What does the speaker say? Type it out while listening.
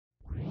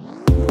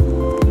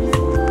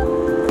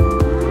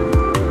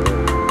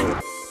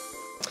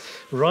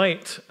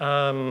Right.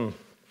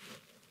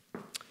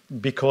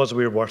 Because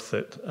we're worth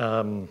it.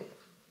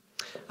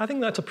 I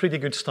think that's a pretty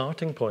good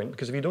starting point,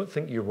 because if you don't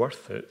think you're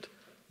worth it,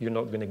 you're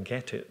not going to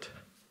get it.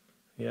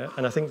 Yeah?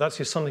 And I think that's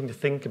just something to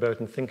think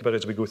about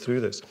as we go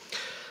through this.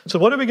 So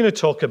what are we going to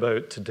talk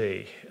about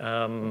today?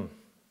 I'm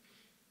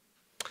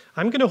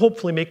going to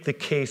hopefully make the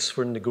case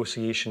for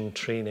negotiation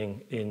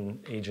training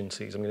in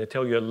agencies. I'm going to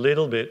tell you a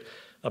little bit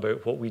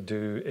about what we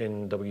do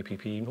in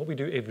WPP and what we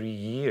do every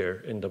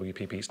year in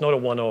WPP. It's not a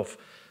one-off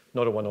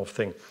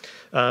thing.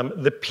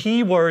 The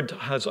P word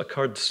has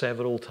occurred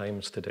several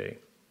times today.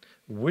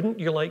 Wouldn't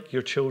you like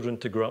your children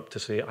to grow up to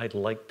say, I'd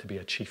like to be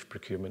a chief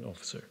procurement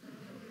officer?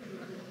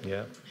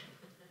 Yeah.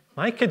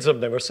 My kids have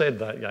never said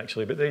that,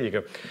 actually, but there you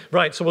go.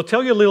 Right, so we'll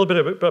tell you a little bit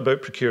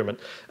about procurement.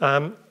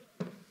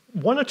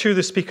 One or two of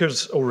the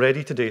speakers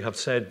already today have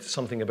said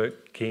something about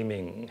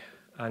gaming.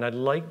 And I'd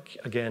like,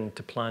 again,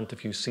 to plant a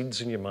few seeds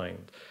in your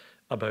mind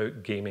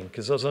about gaming,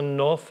 because there's an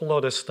awful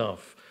lot of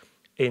stuff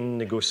in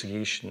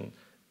negotiation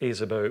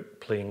is about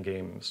playing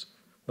games.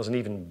 There's an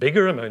even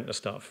bigger amount of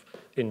stuff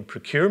in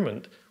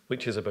procurement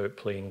which is about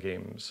playing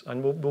games.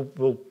 And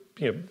we'll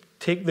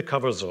take the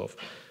covers off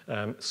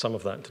some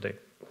of that today.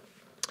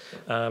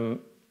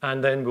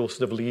 And then we'll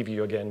sort of leave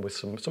you again with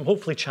some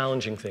hopefully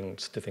challenging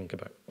things to think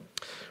about.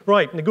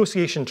 Right,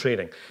 negotiation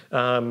training.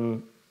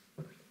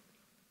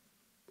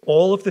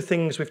 All of the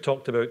things we've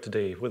talked about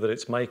today, whether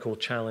it's Michael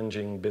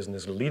challenging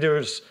business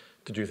leaders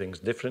to do things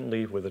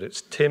differently, whether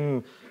it's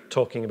Tim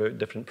talking about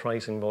different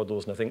pricing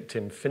models, and I think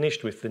Tim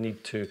finished with the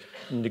need to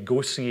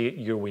negotiate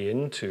your way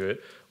into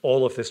it,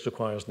 all of this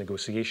requires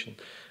negotiation.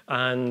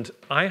 And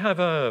I have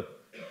a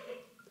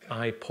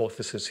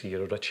hypothesis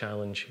here, or a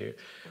challenge here,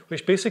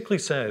 which basically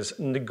says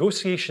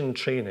negotiation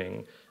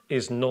training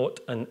is not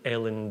an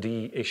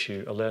L&D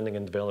issue, a learning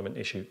and development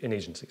issue in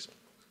agencies.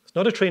 It's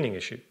not a training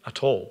issue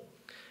at all.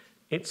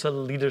 It's a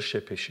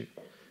leadership issue.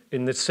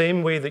 In the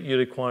same way that you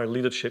require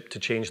leadership to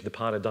change the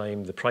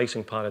paradigm, the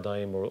pricing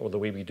paradigm, or the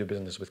way we do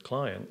business with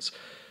clients,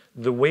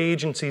 the way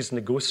agencies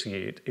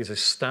negotiate is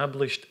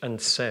established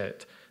and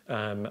set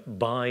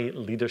by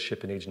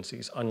leadership in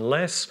agencies.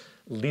 Unless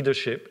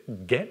leadership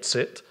gets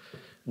it,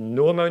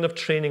 no amount of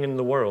training in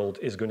the world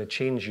is going to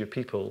change your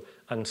people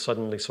and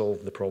suddenly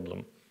solve the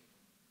problem.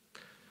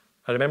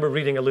 I remember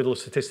reading a little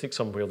statistic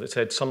somewhere that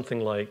said something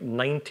like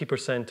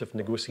 90% of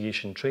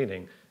negotiation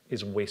training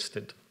is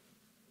wasted.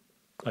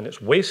 And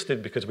it's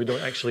wasted because we don't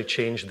actually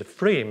change the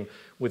frame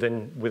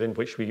within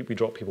which we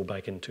drop people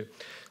back into.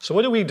 So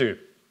what do we do?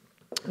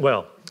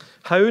 Well,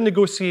 how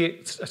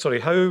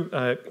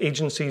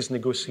agencies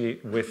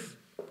negotiate with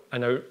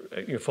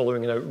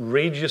following an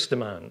outrageous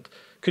demand.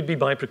 Could be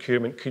by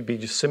procurement, could be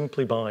just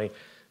simply by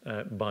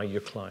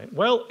your client.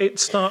 Well, it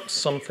starts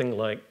something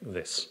like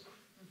this.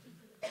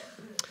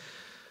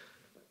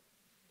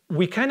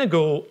 We kind of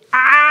go,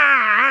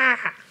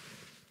 ah!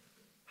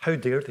 How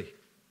dare they?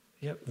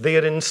 Yeah, they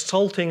are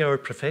insulting our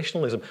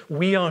professionalism.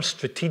 We are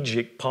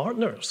strategic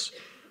partners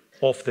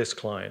of this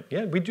client.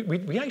 Yeah,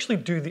 we actually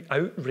do the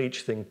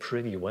outrage thing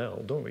pretty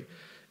well, don't we?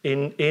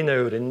 In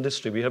our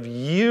industry, we have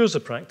years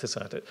of practice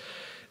at it.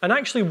 And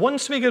actually,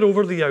 once we get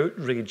over the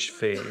outrage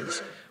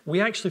phase, we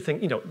actually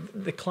think,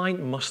 the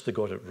client must have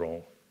got it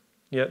wrong.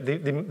 Yeah,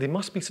 they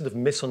must be sort of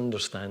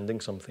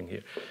misunderstanding something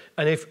here.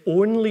 And if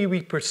only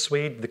we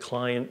persuade the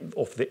client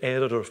of the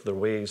error of their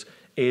ways,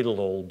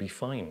 it'll all be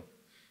fine.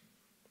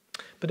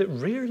 But it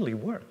rarely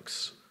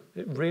works.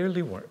 It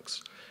rarely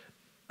works.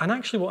 And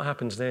actually what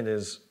happens then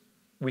is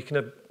we kind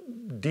of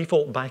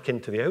default back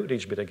into the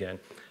outrage bit again,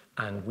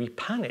 and we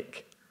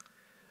panic.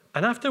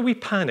 And after we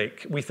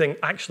panic, we think,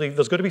 actually,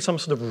 there's got to be some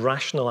sort of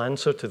rational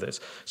answer to this.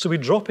 So we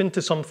drop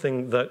into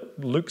something that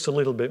looks a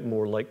little bit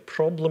more like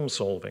problem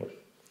solving.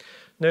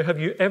 Now, have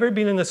you ever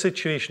been in a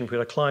situation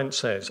where a client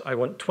says, I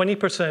want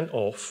 20%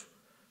 off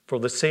for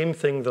the same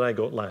thing that I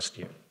got last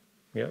year?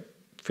 Yeah,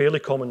 fairly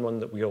common one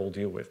that we all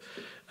deal with.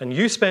 And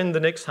you spend the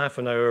next half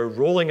an hour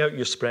rolling out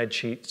your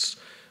spreadsheets,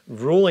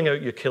 rolling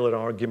out your killer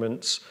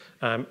arguments,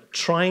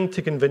 trying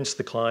to convince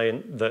the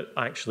client that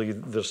actually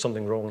there's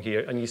something wrong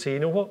here. And you say, you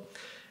know what?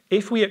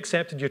 If we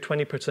accepted your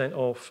 20%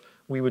 off,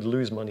 we would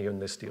lose money on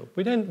this deal.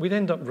 We'd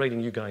end up writing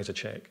you guys a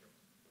check.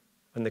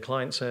 And the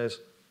client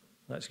says,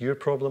 that's your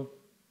problem,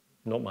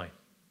 not mine.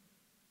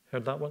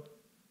 Heard that one?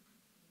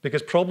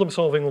 Because problem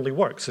solving only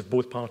works if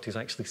both parties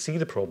actually see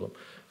the problem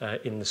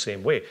in the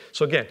same way.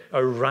 So again,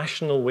 a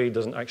rational way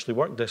doesn't actually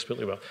work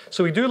desperately well.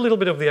 So we do a little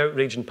bit of the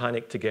outrage and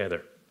panic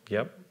together.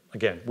 Yep.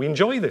 Again, we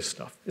enjoy this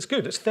stuff. It's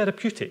good. It's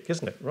therapeutic,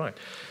 isn't it? Right.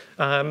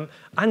 And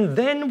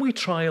then we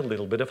try a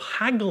little bit of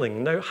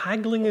haggling. Now,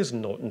 haggling is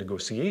not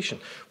negotiation.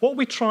 What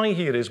we try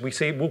here is we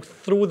say, we'll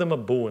throw them a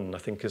bone, I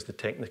think is the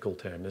technical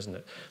term, isn't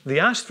it? They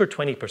asked for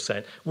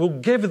 20%, we'll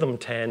give them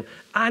 10,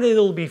 and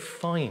it'll be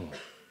fine.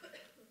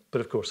 But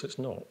of course it's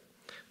not.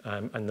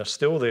 And they're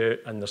still there,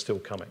 and they're still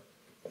coming.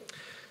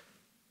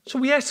 So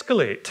we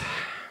escalate.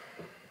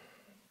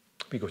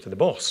 We go to the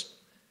boss.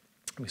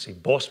 We say,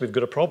 boss, we've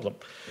got a problem.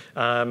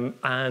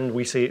 And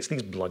we say, it's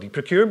these bloody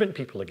procurement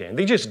people again.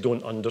 They just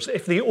don't understand.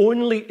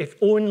 If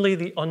only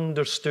they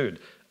understood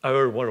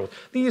our world.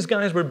 These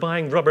guys were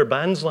buying rubber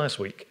bands last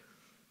week.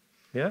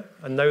 Yeah?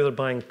 And now they're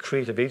buying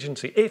creative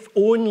agency. If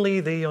only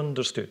they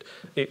understood,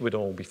 it would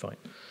all be fine.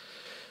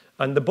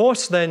 And the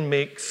boss then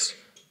makes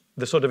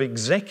the sort of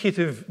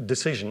executive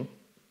decision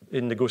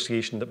in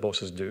negotiation that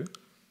bosses do.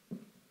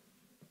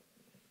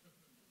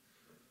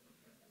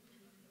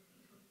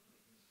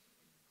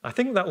 I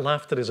think that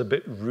laughter is a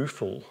bit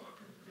rueful,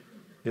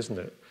 isn't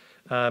it?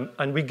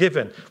 And we give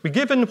in. We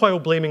give in while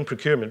blaming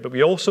procurement, but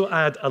we also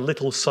add a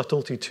little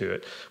subtlety to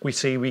it. We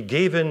say we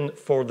gave in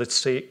for the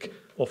sake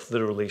of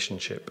the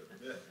relationship.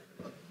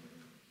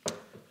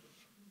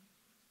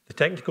 The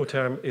technical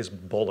term is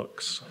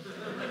bollocks.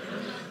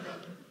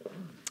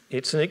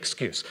 It's an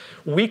excuse.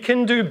 We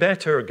can do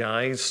better,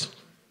 guys.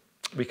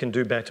 We can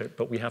do better,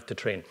 but we have to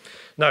train.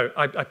 Now,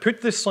 I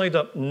put this slide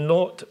up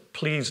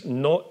please,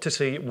 not to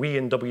say we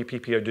in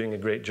WPP are doing a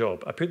great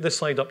job. I put this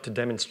slide up to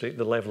demonstrate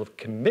the level of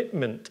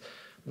commitment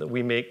that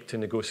we make to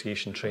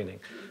negotiation training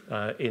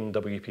in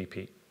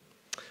WPP.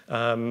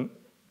 And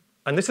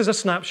this is a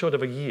snapshot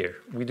of a year.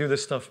 We do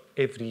this stuff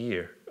every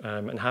year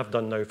and have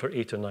done now for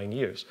 8 or 9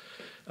 years.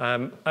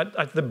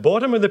 At the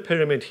bottom of the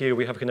pyramid here,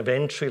 we have kind of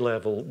entry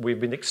level. We've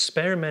been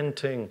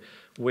experimenting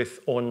with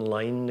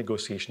online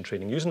negotiation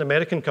training using an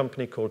American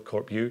company called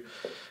CorpU.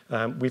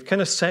 We've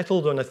kind of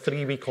settled on a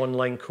 3-week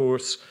online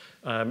course,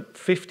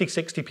 50,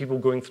 60 people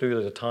going through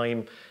it at a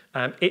time.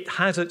 It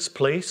has its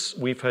place.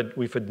 We've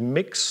had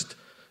mixed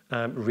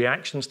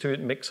reactions to it,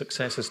 mixed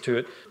successes to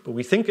it, but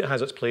we think it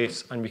has its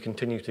place and we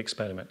continue to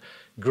experiment.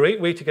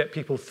 Great way to get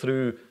people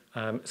through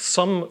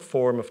some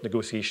form of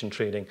negotiation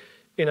training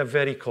in a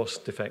very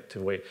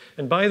cost-effective way.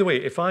 And by the way,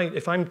 if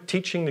I'm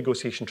teaching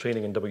negotiation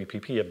training in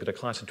WPP, I've got a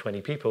class of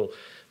 20 people,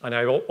 and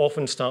I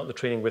often start the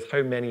training with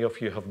how many of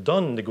you have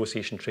done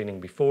negotiation training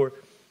before?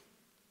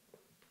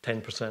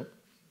 10%.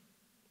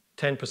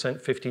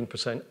 10%,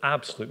 15%,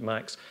 absolute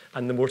max.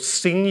 And the more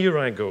senior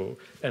I go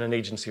in an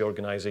agency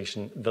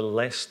organization, the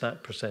less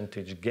that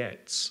percentage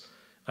gets.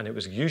 And it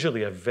was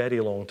usually a very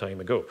long time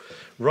ago.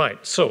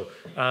 Right, so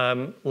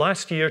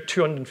last year,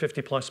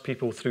 250 plus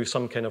people through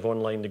some kind of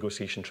online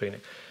negotiation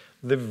training.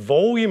 The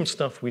volume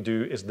stuff we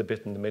do is the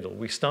bit in the middle.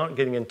 We start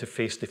getting into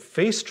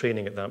face-to-face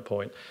training at that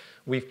point.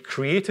 We've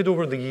created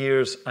over the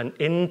years an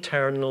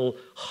internal,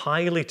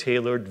 highly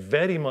tailored,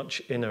 very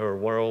much in our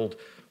world,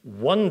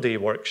 one-day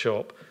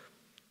workshop,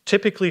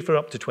 typically for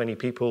up to 20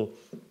 people.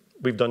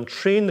 We've done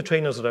train the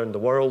trainers around the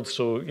world,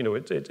 so you know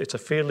it's a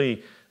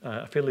fairly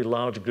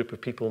large group of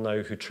people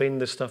now who train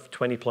this stuff,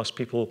 20 plus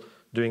people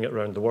doing it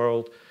around the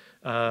world.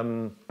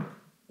 Over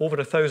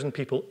 1,000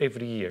 people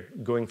every year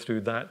going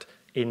through that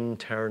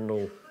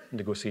internal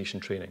negotiation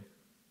training.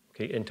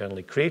 Okay,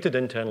 internally created,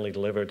 internally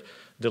delivered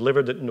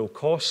at no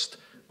cost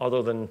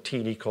other than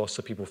T&E costs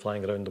of people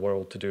flying around the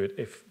world to do it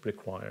if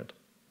required.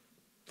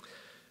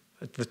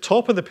 At the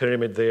top of the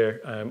pyramid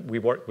there, we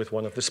work with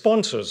one of the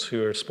sponsors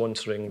who are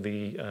sponsoring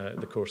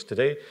the course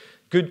today.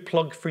 Good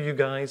plug for you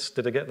guys.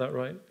 Did I get that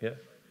right? Yeah.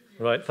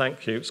 Right,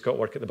 thank you. Scott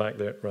Work at the back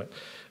there.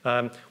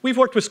 Right. We've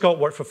worked with Scott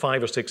Work for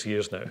 5 or 6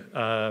 years now.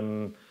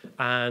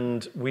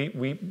 And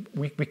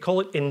we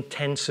call it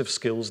intensive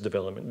skills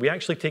development. We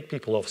actually take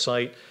people off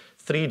site,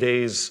 3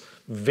 days,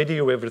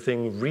 video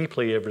everything,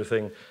 replay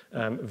everything.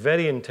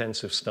 Very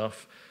intensive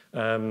stuff.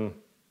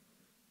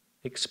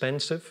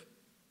 Expensive?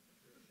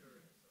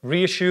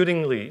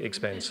 Reassuringly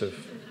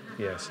expensive,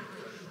 yes.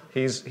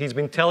 He's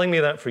been telling me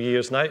that for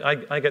years, and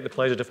I get the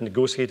pleasure of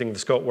negotiating the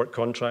Scott Work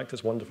contract.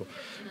 It's wonderful.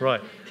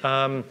 Right.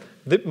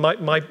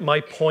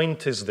 My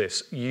point is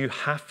this. You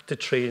have to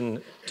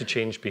train to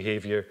change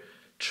behavior.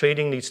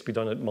 Training needs to be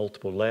done at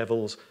multiple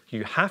levels.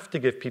 You have to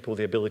give people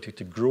the ability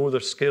to grow their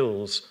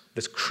skills,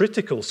 this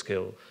critical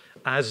skill,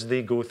 as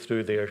they go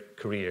through their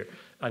career.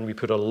 And we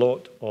put a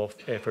lot of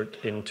effort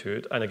into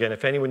it. And again,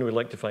 if anyone would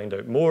like to find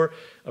out more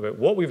about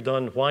what we've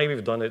done, why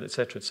we've done it, et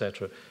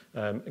cetera,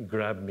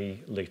 grab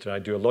me later. I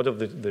do a lot of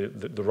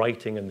the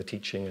writing and the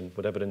teaching and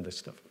whatever in this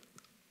stuff.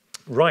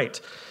 Right.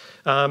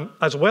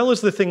 As well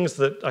as the things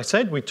that I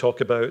said we'd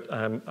talk about,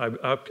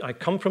 I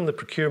come from the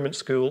procurement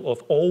school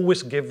of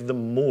always give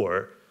them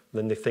more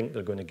than they think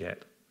they're going to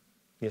get.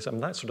 Yes, I'm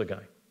that sort of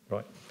guy.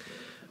 Right.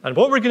 And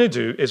what we're going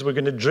to do is we're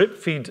going to drip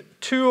feed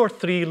 2 or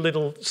 3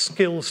 little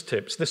skills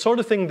tips, the sort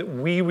of thing that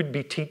we would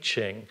be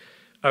teaching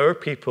our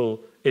people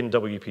in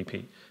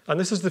WPP. And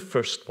this is the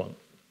first one.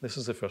 This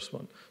is the first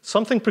one.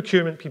 Something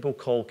procurement people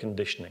call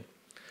conditioning.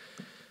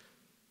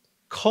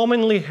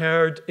 Commonly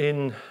heard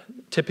in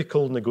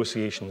typical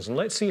negotiations. And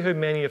let's see how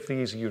many of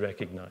these you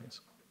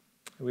recognize.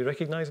 Are we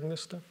recognizing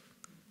this stuff?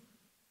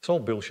 It's all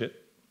bullshit.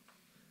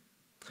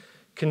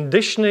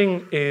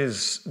 Conditioning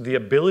is the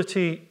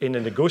ability in a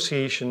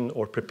negotiation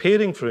or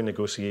preparing for a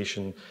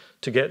negotiation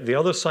to get the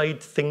other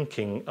side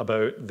thinking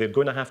about they're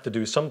going to have to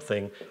do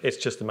something. It's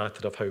just a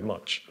matter of how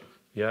much.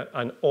 Yeah?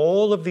 And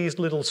all of these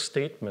little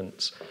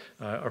statements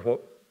are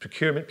what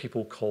procurement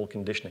people call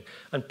conditioning.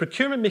 And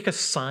procurement make a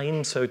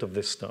science out of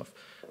this stuff.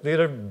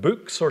 There are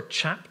books or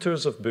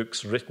chapters of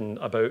books written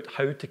about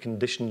how to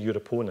condition your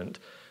opponent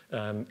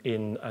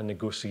in a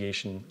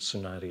negotiation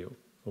scenario.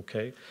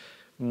 Okay?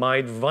 My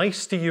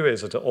advice to you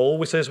is, as it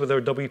always is with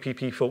our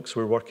WPP folks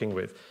we're working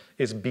with,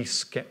 is be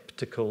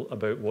skeptical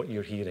about what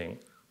you're hearing.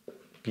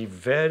 Be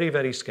very,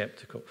 very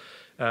skeptical.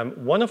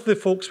 One of the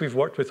folks we've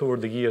worked with over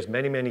the years,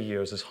 many, many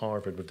years, is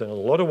Harvard. We've done a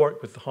lot of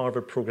work with the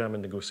Harvard Program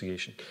in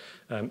Negotiation.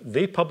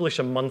 They publish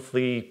a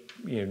monthly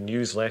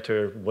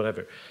newsletter,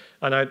 whatever.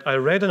 And I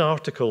read an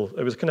article,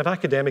 it was a kind of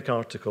academic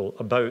article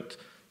about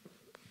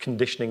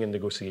conditioning in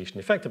negotiation,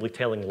 effectively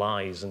telling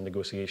lies in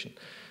negotiation.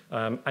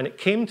 And it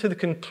came to the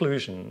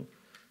conclusion,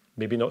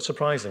 maybe not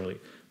surprisingly,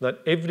 that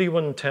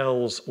everyone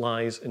tells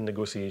lies in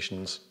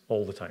negotiations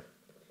all the time.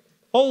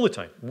 All the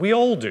time. We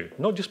all do.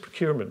 Not just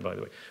procurement, by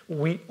the way.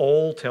 We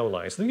all tell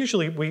lies.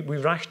 Usually we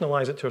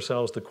rationalize it to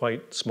ourselves. They're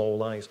quite small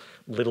lies,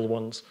 little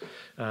ones,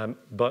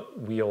 but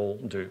we all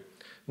do.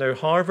 Now,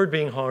 Harvard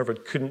being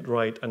Harvard couldn't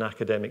write an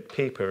academic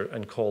paper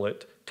and call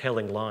it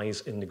telling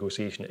lies in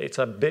negotiation. It's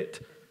a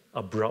bit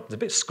abrupt, a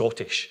bit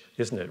Scottish,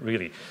 isn't it,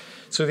 really?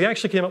 So they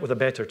actually came up with a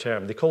better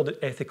term. They called it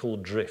ethical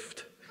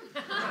drift.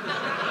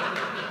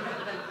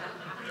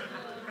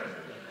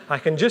 I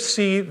can just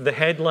see the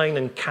headline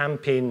and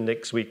campaign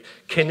next week.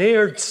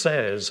 Kinnaird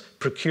says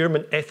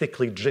procurement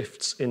ethically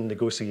drifts in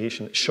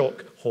negotiation.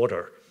 Shock,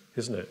 horror,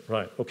 isn't it?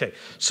 Right, okay.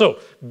 So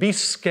be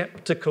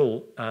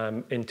skeptical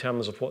in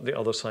terms of what the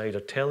other side are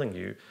telling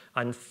you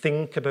and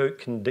think about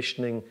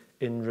conditioning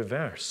in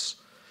reverse.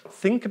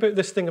 Think about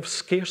this thing of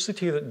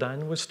scarcity that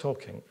Dan was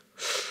talking.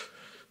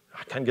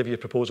 I can't give you a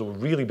proposal. We're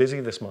really busy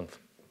this month.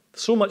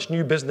 So much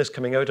new business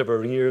coming out of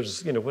our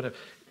ears, whatever.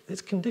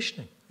 It's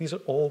conditioning. These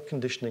are all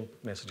conditioning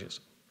messages.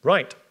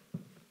 Right.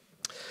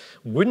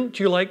 Wouldn't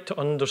you like to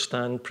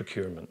understand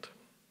procurement?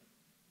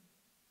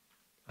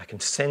 I can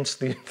sense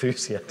the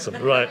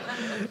enthusiasm. Right.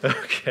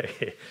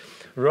 Okay.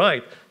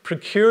 Right.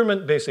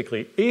 Procurement,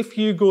 basically, if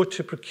you go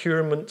to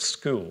procurement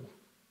school,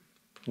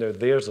 now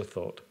there's a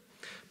thought.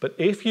 But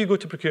if you go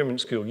to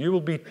procurement school, you will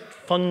be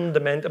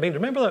fundamental. I mean,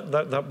 remember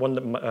that one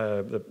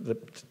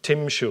that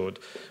Tim showed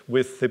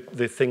with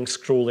the thing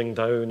scrolling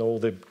down, all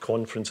the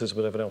conferences,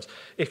 whatever else.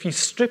 If you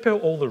strip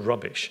out all the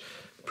rubbish,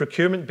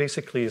 procurement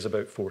basically is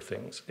about four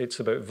things.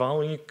 It's about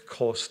value,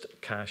 cost,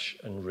 cash,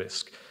 and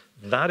risk.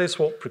 That is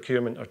what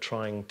procurement are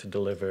trying to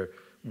deliver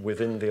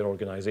within their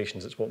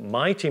organizations. It's what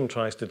my team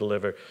tries to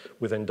deliver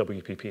within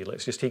WPP.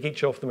 Let's just take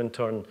each of them in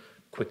turn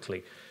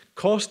quickly.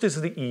 Cost is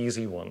the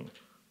easy one.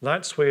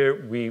 That's where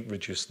we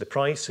reduce the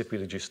price. If we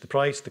reduce the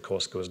price, the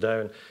cost goes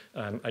down,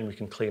 and we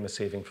can claim a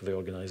saving for the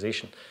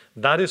organization.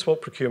 That is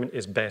what procurement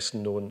is best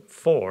known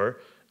for,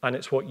 and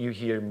it's what you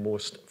hear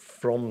most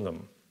from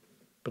them.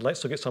 But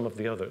let's look at some of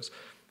the others.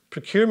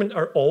 Procurement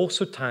are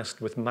also tasked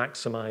with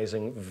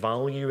maximizing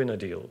value in a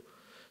deal.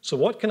 So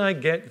what can I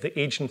get the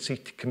agency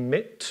to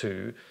commit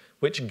to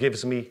which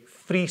gives me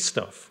free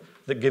stuff,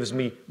 that gives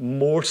me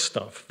more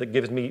stuff, that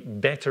gives me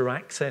better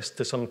access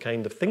to some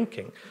kind of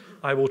thinking?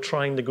 I will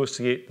try and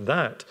negotiate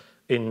that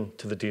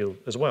into the deal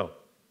as well.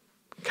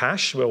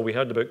 Cash, well, we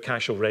heard about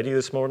cash already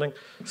this morning.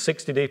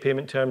 60-day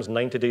payment terms,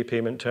 90-day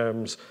payment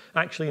terms.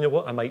 Actually, you know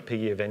what? I might pay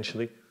you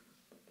eventually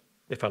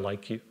if I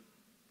like you.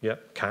 Yeah,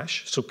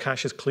 cash. So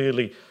cash is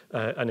clearly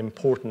an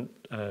important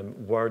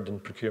word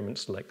in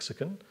procurement's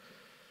lexicon.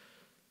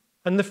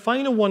 And the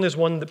final one is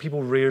one that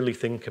people rarely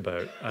think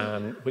about,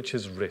 which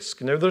is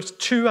risk. Now, there's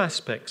two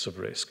aspects of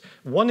risk.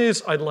 One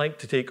is I'd like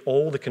to take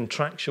all the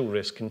contractual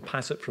risk and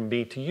pass it from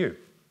me to you,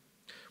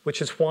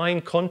 which is why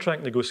in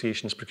contract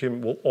negotiations,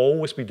 procurement will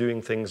always be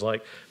doing things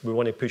like we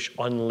want to push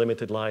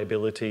unlimited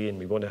liability and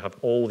we want to have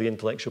all the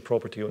intellectual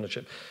property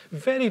ownership.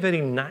 Very,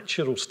 very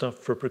natural stuff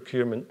for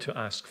procurement to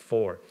ask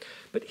for.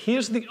 But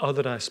here's the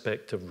other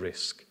aspect of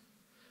risk.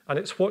 And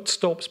it's what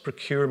stops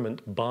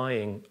procurement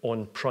buying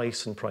on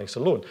price and price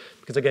alone.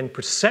 Because again,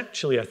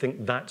 perceptually, I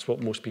think that's what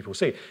most people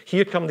say.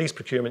 Here come these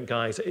procurement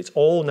guys, it's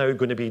all now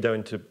going to be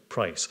down to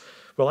price.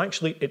 Well,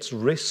 actually, it's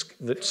risk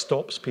that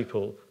stops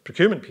people,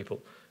 procurement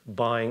people,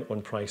 buying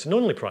on price and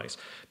only price.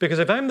 Because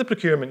if I'm the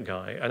procurement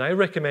guy and I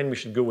recommend we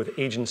should go with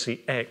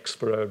agency X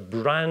for a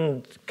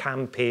brand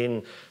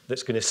campaign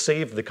that's going to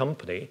save the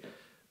company,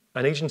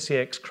 and agency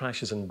X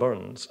crashes and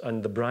burns,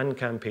 and the brand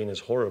campaign is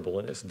horrible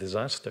and it's a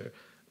disaster,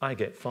 I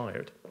get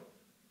fired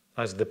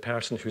as the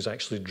person who's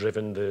actually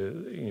driven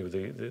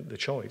the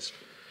choice.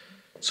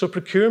 So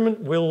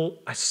procurement will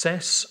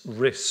assess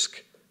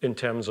risk in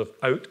terms of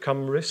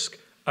outcome risk,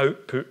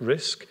 output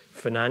risk,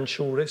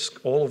 financial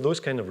risk, all of those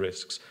kind of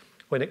risks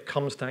when it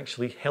comes to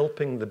actually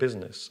helping the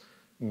business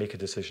make a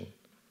decision.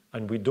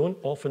 And we don't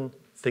often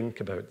think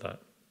about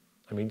that.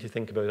 I mean, to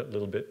think about it a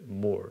little bit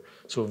more.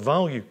 So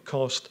value,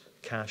 cost,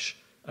 cash,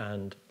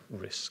 and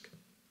risk.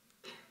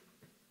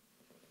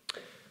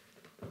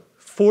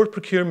 4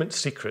 procurement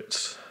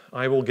secrets.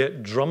 I will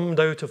get drummed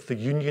out of the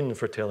union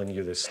for telling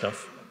you this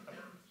stuff.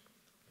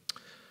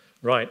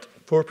 Right,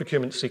 4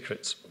 procurement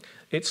secrets.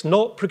 It's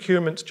not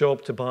procurement's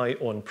job to buy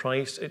on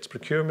price. It's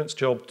procurement's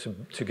job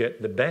to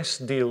get the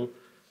best deal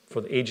for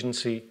the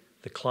agency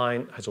the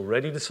client has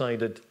already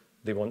decided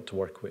they want to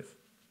work with.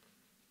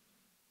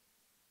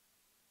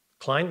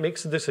 Client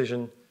makes the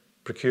decision,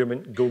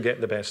 procurement, go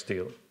get the best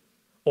deal.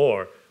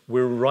 Or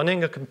We're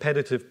running a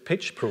competitive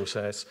pitch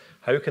process.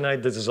 How can I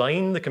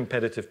design the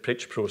competitive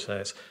pitch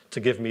process to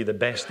give me the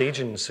best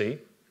agency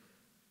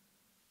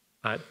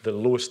at the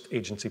lowest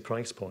agency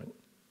price point?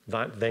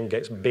 That then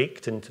gets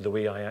baked into the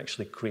way I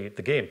actually create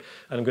the game.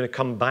 And I'm going to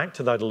come back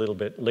to that a little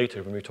bit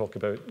later when we talk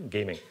about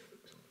gaming.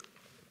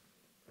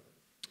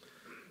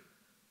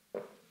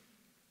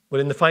 We're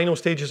in the final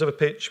stages of a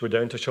pitch. We're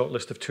down to a short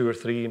list of 2 or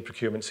 3, and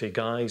procurement say,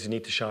 guys, you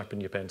need to sharpen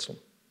your pencil.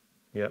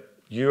 Yep.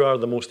 You are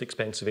the most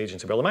expensive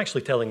agency. Well, I'm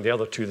actually telling the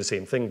other 2 the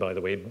same thing, by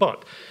the way,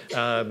 but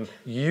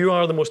you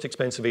are the most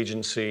expensive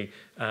agency.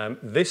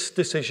 This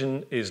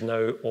decision is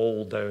now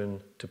all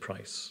down to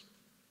price.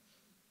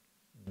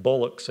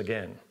 Bollocks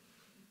again,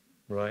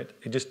 right?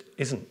 It just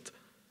isn't.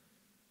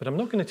 But I'm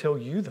not going to tell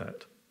you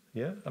that.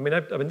 Yeah, I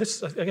mean,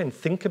 this again.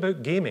 Think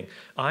about gaming.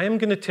 I am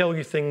going to tell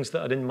you things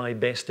that are in my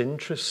best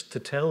interest to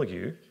tell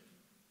you.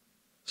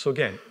 So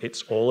again,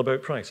 it's all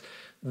about price.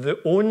 The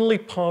only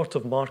part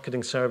of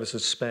marketing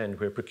services spend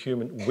where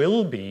procurement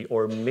will be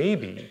or may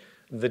be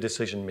the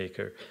decision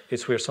maker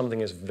is where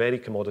something is very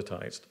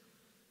commoditized,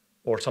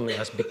 or something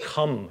has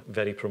become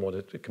very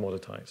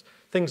commoditized.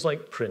 Things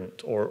like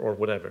print or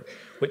whatever,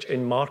 which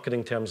in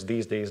marketing terms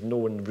these days no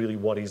one really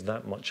worries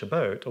that much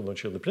about, although I'm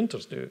sure the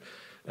printers do.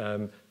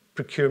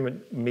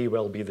 Procurement may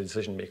well be the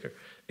decision maker.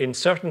 In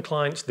certain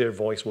clients, their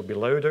voice will be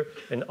louder.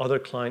 In other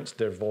clients,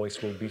 their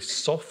voice will be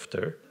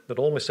softer. They're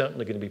almost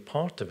certainly going to be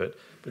part of it,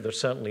 but they're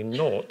certainly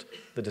not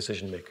the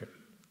decision maker.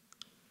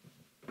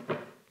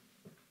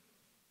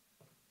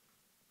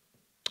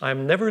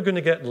 I'm never going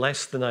to get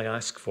less than I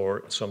ask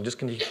for, so I'm just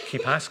going to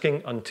keep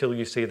asking until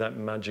you say that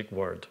magic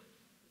word.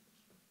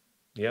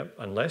 Yep,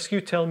 unless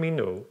you tell me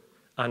no,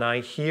 and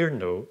I hear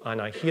no,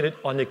 and I hear it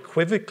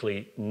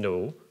unequivocally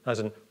no, as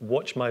in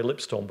watch my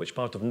lips, Tom, which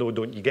part of no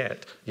don't you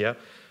get? Yeah,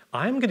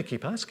 I'm going to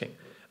keep asking.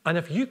 And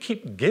if you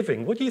keep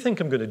giving, what do you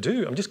think I'm going to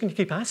do? I'm just going to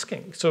keep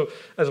asking. So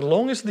as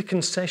long as the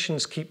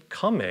concessions keep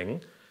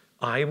coming,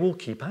 I will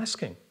keep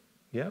asking.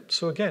 Yeah,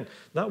 so again,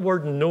 that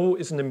word no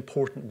is an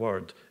important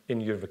word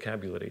in your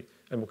vocabulary,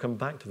 and we'll come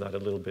back to that a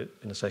little bit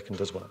in a second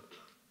as well.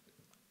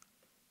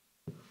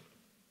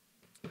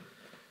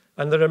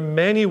 And there are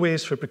many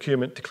ways for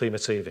procurement to claim a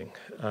saving,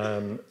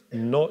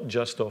 not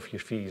just off your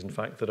fees. In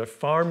fact, there are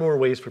far more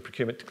ways for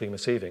procurement to claim a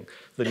saving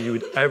than you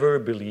would ever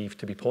believe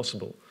to be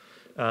possible.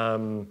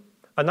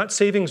 And that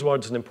savings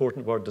word is an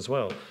important word as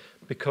well,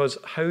 because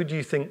how do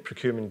you think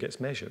procurement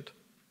gets measured?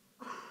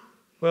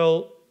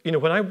 Well, you know,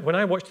 when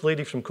I watched the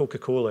lady from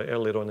Coca-Cola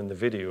earlier on in the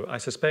video, I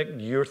suspect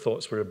your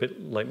thoughts were a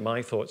bit like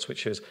my thoughts,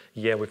 which is,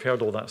 yeah, we've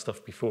heard all that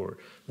stuff before.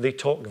 They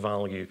talk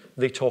value,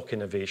 they talk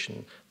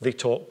innovation, they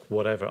talk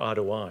whatever,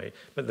 ROI,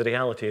 but the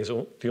reality is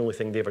the only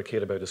thing they ever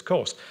care about is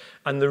cost.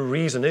 And the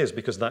reason is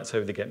because that's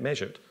how they get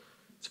measured.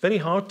 It's very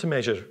hard to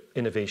measure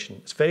innovation.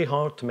 It's very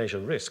hard to measure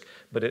risk,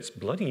 but it's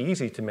bloody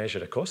easy to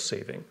measure a cost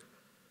saving.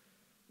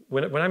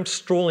 When I'm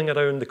strolling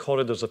around the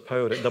corridors of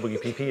power at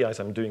WPP, as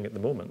I'm doing at the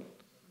moment,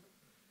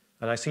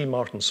 and I see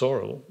Martin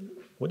Sorrell,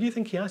 what do you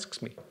think he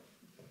asks me?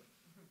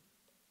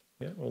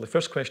 Yeah, well, the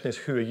first question is,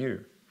 who are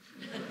you?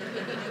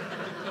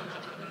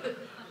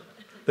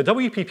 The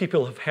WP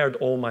people have heard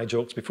all my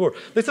jokes before.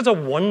 This is a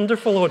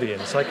wonderful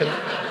audience. I can,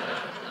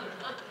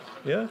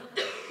 yeah?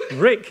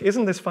 Rick,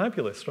 isn't this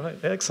fabulous? Right,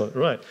 excellent,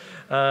 right.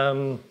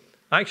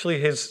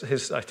 Actually,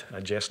 I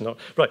jest not.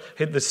 Right,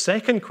 the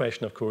second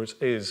question, of course,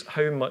 is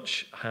how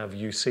much have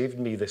you saved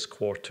me this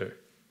quarter?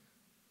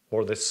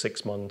 Or this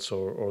 6 months,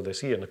 or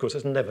this year. And of course,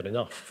 it's never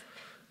enough,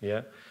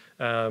 yeah?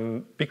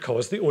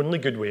 Because the only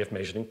good way of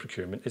measuring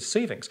procurement is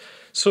savings.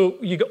 So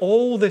you get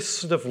all this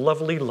sort of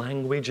lovely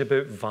language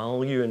about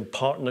value and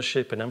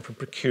partnership, and I'm from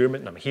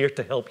procurement, and I'm here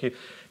to help you.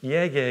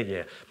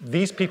 Yeah.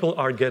 These people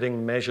are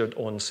getting measured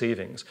on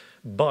savings,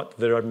 but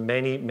there are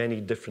many,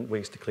 many different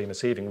ways to claim a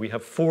saving. We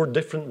have 4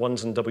 different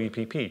ones in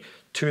WPP,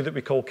 2 that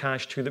we call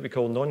cash, 2 that we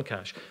call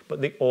non-cash,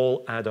 but they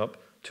all add up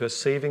to a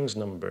savings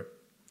number.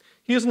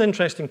 Here's an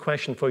interesting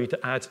question for you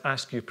to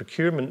ask your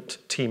procurement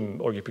team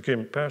or your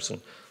procurement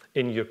person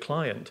in your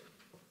client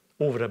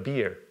over a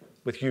beer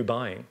with you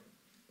buying.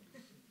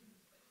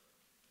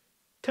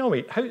 Tell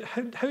me,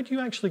 how do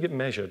you actually get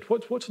measured?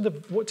 What sort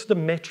of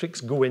metrics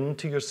go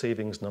into your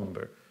savings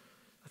number?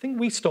 I think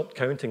we stopped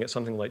counting at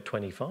something like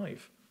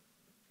 25.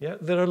 Yeah,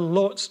 there are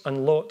lots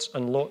and lots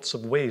and lots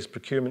of ways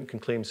procurement can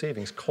claim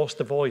savings: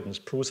 cost avoidance,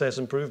 process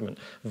improvement,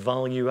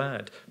 value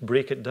add,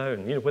 break it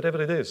down, you know,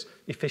 whatever it is,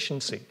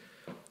 efficiency.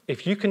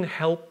 If you can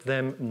help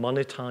them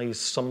monetize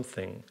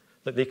something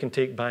that they can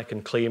take back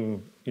and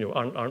claim, you know,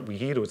 aren't we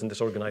heroes in this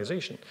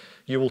organization,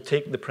 you will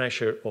take the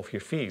pressure off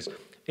your fees.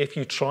 If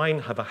you try and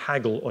have a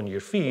haggle on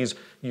your fees,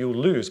 you'll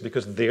lose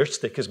because their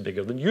stick is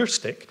bigger than your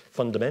stick,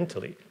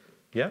 fundamentally.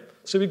 Yeah?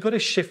 So we've got to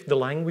shift the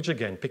language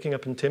again, picking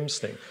up on Tim's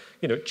thing.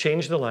 You know,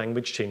 change the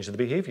language, change the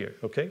behavior,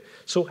 okay?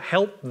 So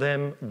help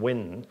them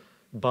win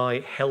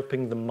by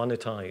helping them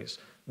monetize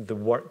the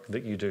work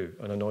that you do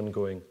on an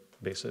ongoing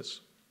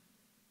basis.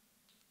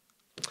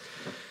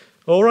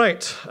 All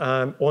right,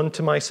 on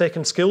to my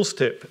second skills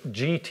tip,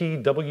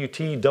 GTWTWOYT.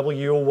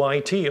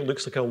 It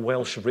looks like a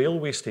Welsh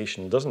railway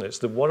station, doesn't it? It's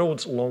the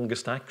world's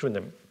longest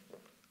acronym.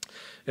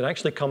 It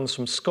actually comes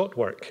from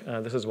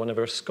Scotwork. This is one of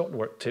our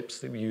Scotwork tips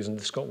that we use in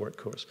the Scotwork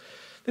course.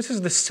 This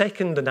is the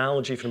second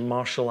analogy from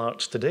martial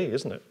arts today,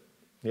 isn't it?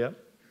 Yeah.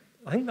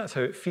 I think that's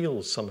how it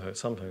feels somehow,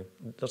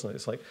 doesn't it?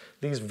 It's like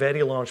these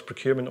very large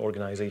procurement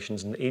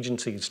organisations and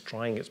agencies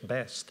trying its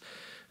best.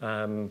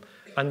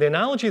 And the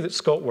analogy that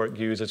Scotwork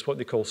use is what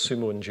they call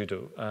sumo and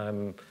judo.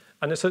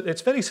 And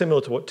it's very similar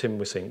to what Tim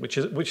was saying, which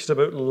is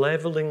about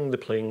levelling the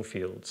playing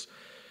fields.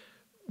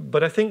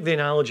 But I think the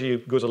analogy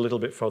goes a little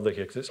bit further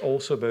here because it's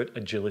also about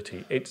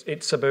agility.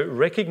 It's about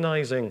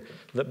recognising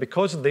that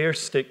because their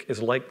stick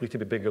is likely to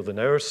be bigger than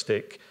our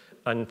stick,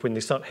 and when they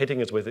start hitting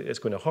us with it, it's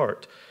going to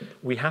hurt,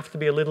 we have to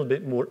be a little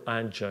bit more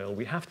agile.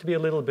 We have to be a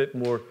little bit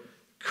more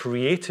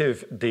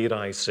creative, dare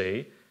I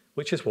say,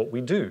 which is what we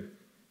do.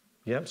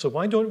 Yeah, so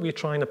why don't we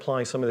try and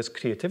apply some of this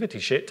creativity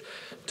shit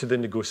to the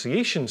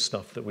negotiation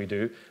stuff that we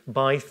do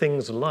by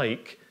things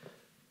like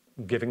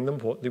giving them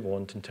what they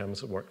want in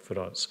terms of work for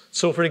us.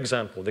 So for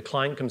example, the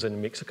client comes in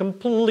and makes a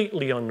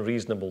completely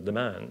unreasonable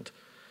demand.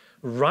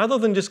 Rather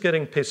than just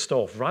getting pissed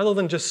off, rather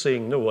than just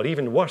saying no, or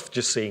even worse,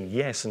 just saying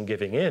yes and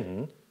giving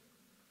in,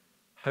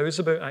 how's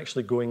about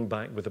actually going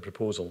back with a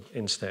proposal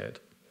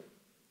instead?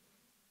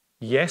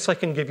 Yes, I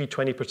can give you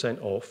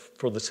 20% off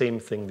for the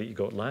same thing that you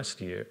got last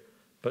year,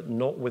 but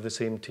not with the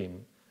same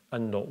team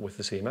and not with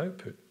the same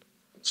output.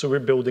 So we're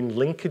building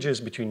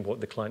linkages between what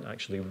the client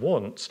actually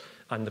wants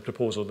and the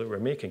proposal that we're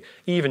making.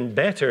 Even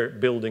better,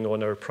 building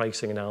on our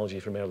pricing analogy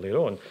from earlier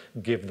on,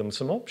 give them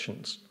some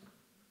options.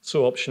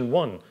 So option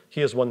 1,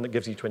 here's one that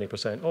gives you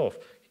 20% off.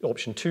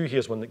 Option 2,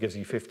 here's one that gives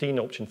you 15.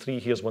 Option 3,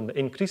 here's one that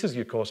increases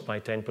your cost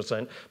by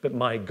 10%. But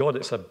my God,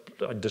 it's a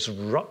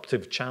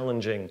disruptive,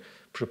 challenging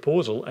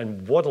proposal.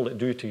 And what'll it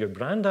do to your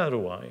brand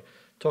ROI?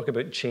 Talk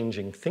about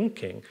changing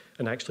thinking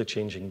and actually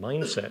changing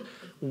mindset.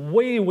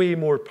 Way, way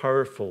more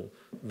powerful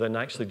than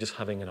actually just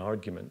having an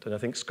argument. And I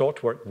think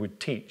Scotwork would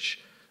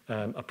teach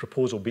a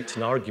proposal beats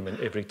an argument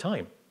every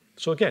time.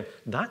 So again,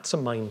 that's a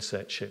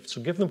mindset shift. So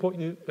give them what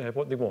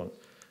they want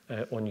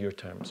on your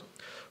terms.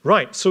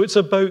 Right, so it's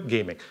about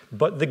gaming,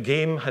 but the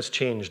game has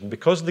changed. And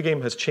because the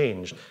game has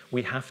changed,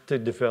 we have to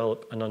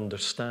develop and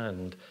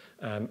understand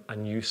a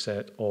new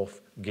set of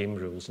game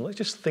rules. And let's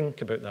just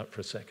think about that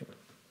for a second.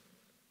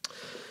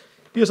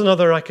 Here's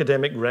another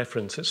academic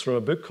reference. It's from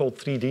a book called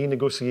 3D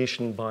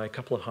Negotiation by a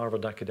couple of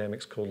Harvard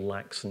academics called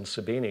Lax and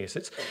Sebenius.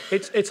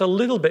 It's a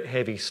little bit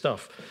heavy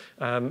stuff,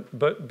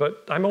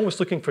 but I'm always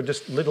looking for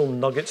just little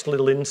nuggets,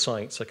 little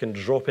insights I can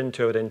drop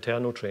into our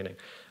internal training.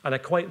 And I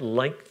quite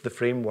like the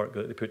framework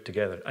that they put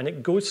together. And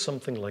it goes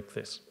something like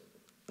this.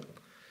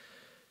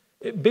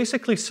 It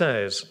basically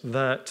says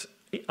that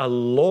a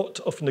lot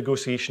of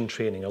negotiation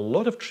training, a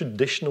lot of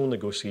traditional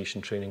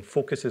negotiation training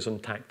focuses on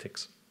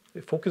tactics.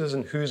 It focuses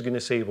on who's going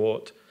to say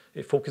what.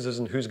 It focuses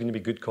on who's going to be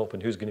good cop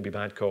and who's going to be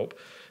bad cop.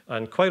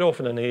 And quite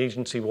often in the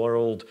agency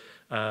world,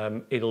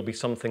 it'll be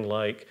something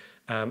like,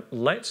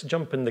 let's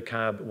jump in the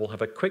cab, we'll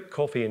have a quick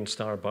coffee in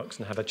Starbucks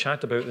and have a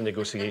chat about the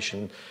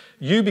negotiation.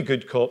 You be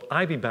good cop,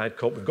 I be bad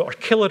cop. We've got our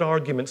killer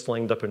arguments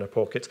lined up in our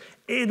pockets.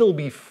 It'll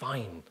be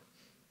fine.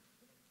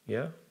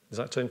 Yeah? Does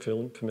that sound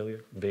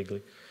familiar?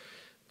 Vaguely.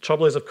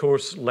 Trouble is, of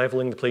course,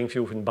 leveling the playing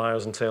field when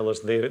buyers and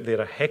sellers,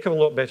 they're a heck of a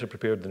lot better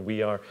prepared than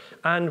we are,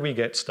 and we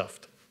get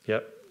stuffed,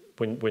 yeah,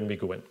 when we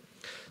go in.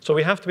 So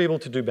we have to be able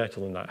to do better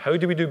than that. How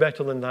do we do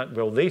better than that?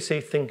 Well, they say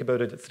think about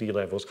it at 3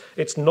 levels.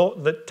 It's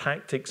not that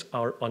tactics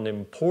are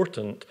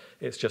unimportant,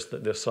 it's just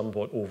that they're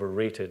somewhat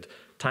overrated.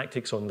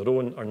 Tactics on their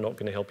own are not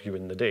going to help you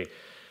in the day.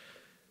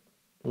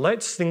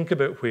 Let's think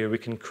about where we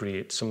can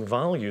create some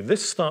value.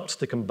 This starts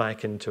to come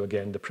back into,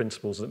 again, the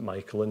principles that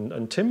Michael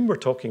and Tim were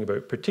talking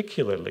about,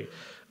 particularly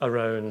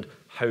around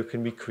how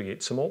can we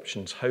create some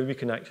options, how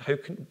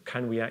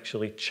can we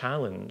actually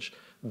challenge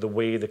the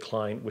way the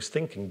client was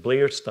thinking,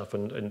 Blair stuff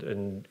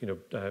and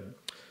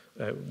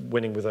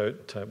winning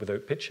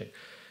without pitching.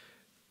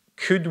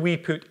 Could we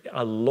put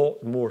a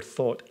lot more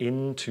thought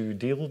into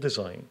deal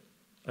design?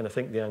 And I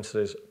think the answer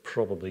is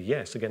probably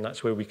yes. Again,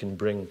 that's where we can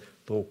bring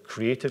the whole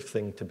creative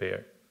thing to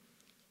bear.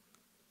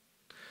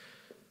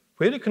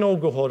 Where it can all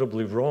go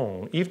horribly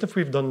wrong, even if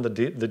we've done the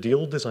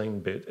deal design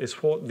bit,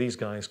 is what these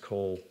guys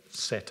call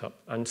setup.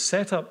 And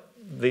setup,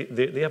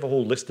 they have a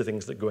whole list of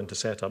things that go into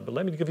setup, but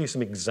let me give you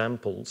some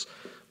examples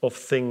of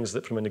things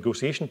that from a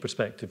negotiation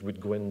perspective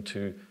would go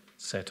into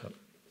setup.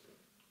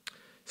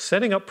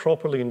 Setting up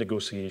properly in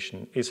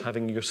negotiation is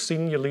having your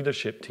senior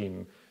leadership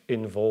team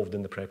involved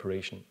in the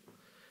preparation.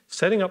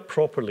 Setting up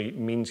properly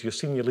means your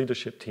senior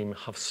leadership team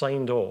have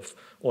signed off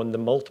on the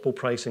multiple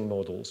pricing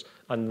models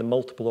and the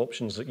multiple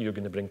options that you're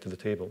going to bring to the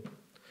table.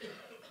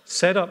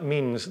 Setup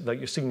means that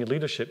your senior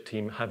leadership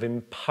team have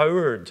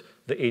empowered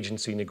the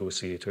agency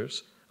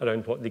negotiators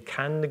around what they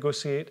can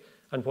negotiate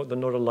and what they're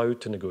not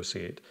allowed to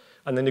negotiate.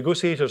 And the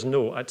negotiators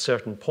know at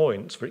certain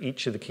points for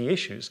each of the key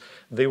issues,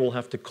 they will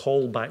have to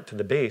call back to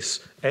the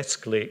base,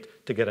 escalate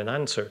to get an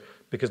answer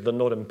because they're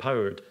not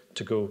empowered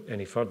to go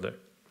any further.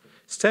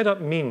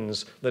 Setup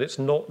means that it's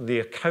not the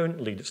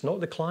account lead, it's not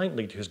the client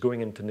lead who's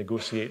going in to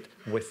negotiate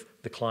with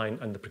the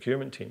client and the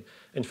procurement team.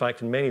 In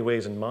fact, in many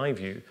ways, in my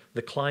view,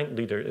 the client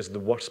leader is the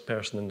worst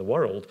person in the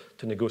world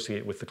to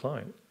negotiate with the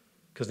client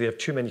because they have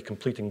too many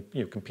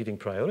competing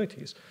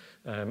priorities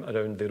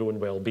around their own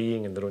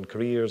well-being and their own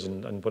careers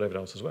and whatever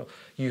else as well.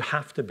 You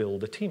have to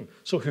build a team.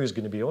 So who's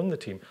going to be on the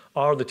team?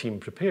 Are the team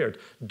prepared?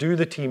 Do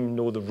the team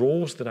know the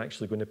roles they're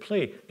actually going to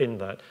play in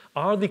that?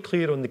 Are they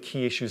clear on the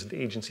key issues that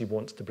the agency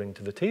wants to bring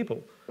to the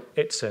table?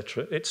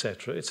 Etc.,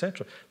 etc.,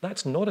 etc.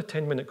 That's not a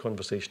 10-minute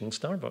conversation in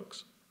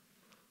Starbucks.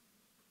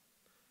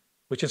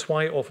 Which is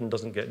why it often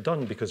doesn't get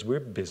done, because we're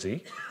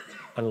busy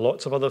and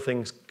lots of other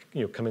things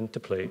come into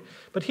play.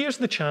 But here's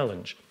the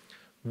challenge.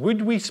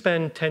 Would we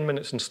spend 10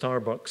 minutes in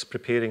Starbucks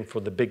preparing for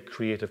the big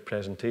creative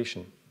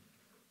presentation?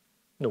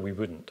 No, we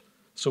wouldn't.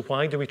 So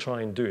why do we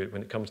try and do it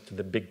when it comes to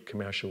the big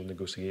commercial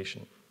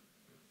negotiation?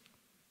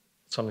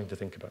 Something to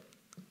think about.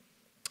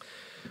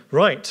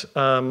 Right,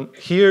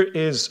 here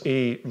is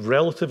a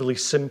relatively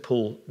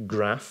simple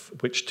graph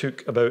which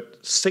took about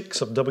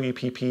 6 of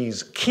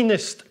WPP's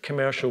keenest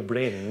commercial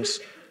brains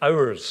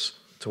hours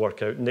to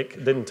work out.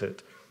 Nick, didn't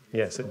it?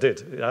 Yes, it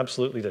did. It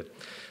absolutely did.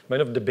 The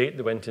amount of debate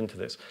that went into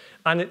this.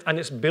 And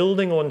it's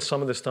building on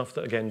some of the stuff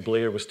that, again,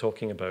 Blair was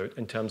talking about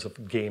in terms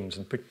of games,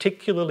 and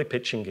particularly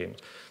pitching games.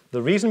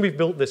 The reason we've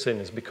built this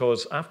in is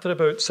because after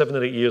about 7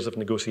 or 8 years of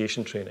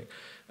negotiation training,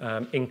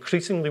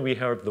 increasingly we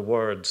heard the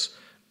words,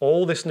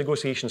 all this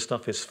negotiation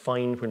stuff is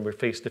fine when we're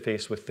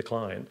face-to-face with the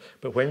client,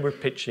 but when we're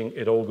pitching,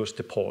 it all goes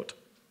to pot.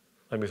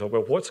 And we thought,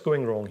 well, what's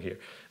going wrong here?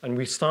 And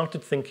we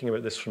started thinking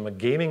about this from a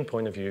gaming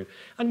point of view,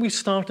 and we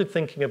started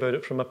thinking about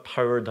it from a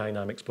power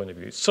dynamics point of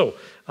view. So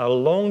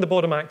along the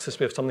bottom axis,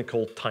 we have something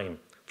called time,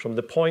 from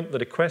the point the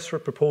request for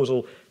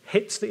proposal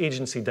hits the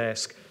agency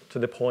desk to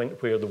the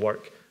point where the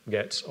work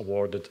gets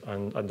awarded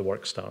and the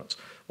work starts.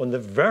 On the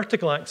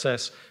vertical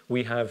axis,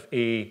 we have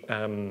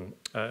an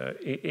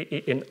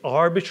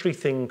arbitrary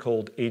thing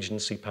called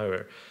agency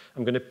power.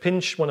 I'm going to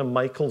pinch one of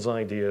Michael's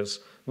ideas.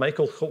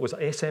 Michael, what was it,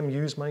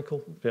 SMUs,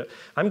 Michael? Yeah.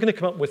 I'm going to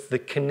come up with the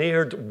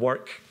Kinnaird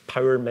work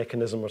power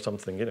mechanism or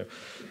something, an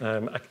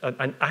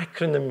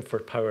acronym for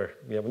power.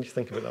 Yeah, when you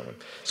think about that one.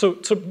 So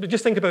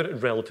just think about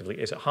it relatively.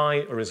 Is it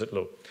high or is it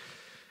low?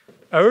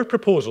 Our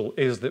proposal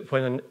is that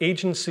when an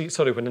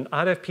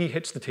RFP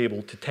hits the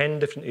table to 10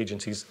 different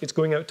agencies, it's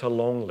going out to a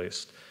long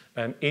list.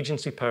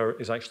 Agency power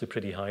is actually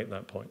pretty high at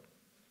that point.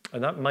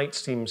 And that might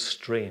seem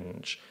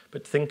strange,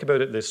 but think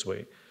about it this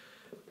way.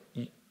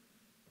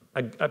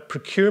 A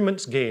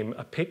procurement game,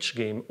 a pitch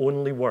game,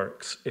 only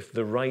works if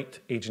the right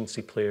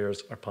agency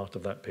players are part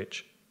of that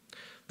pitch.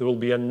 There will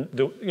be,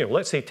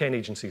 let's say 10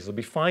 agencies. There'll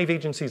be 5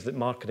 agencies that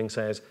marketing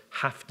says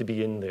have to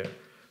be in there.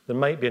 There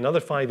might be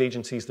another 5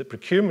 agencies that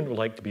procurement would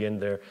like to be in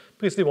there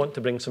because they want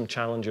to bring some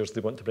challengers,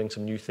 they want to bring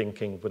some new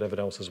thinking, whatever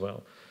else as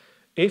well.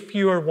 If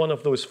you are one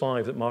of those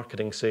 5 that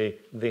marketing say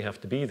they have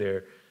to be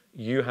there,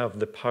 you have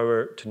the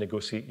power to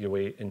negotiate your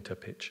way into a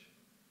pitch.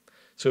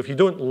 So if you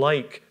don't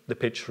like the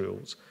pitch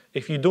rules,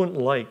 if you don't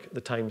like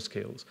the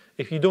timescales,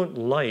 if you don't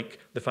like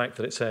the fact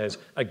that it says,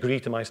 agree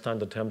to my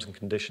standard terms and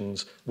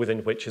conditions,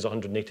 within which is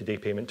 180-day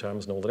payment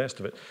terms and all the rest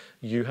of it,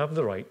 you have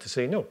the right to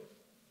say no.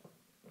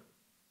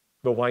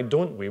 Well, why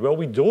don't we? Well,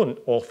 we don't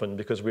often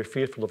because we're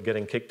fearful of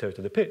getting kicked out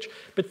of the pitch.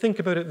 But think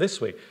about it this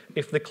way.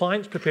 If the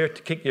client's prepared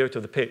to kick you out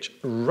of the pitch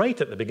right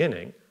at the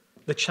beginning,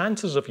 the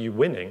chances of you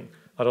winning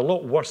are a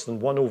lot worse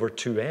than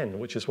 1/2n,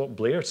 which is what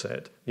Blair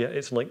said. Yeah,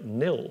 it's like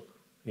nil.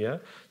 Yeah?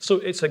 So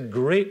it's a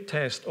great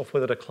test of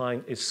whether a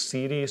client is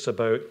serious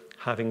about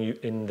having you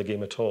in the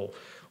game at all.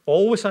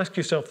 Always ask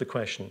yourself the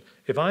question,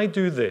 if I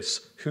do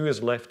this, who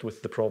is left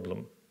with the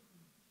problem?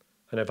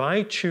 And if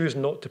I choose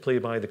not to play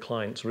by the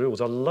client's rules,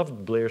 I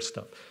love Blair's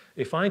stuff.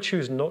 If I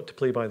choose not to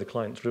play by the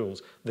client's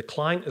rules, the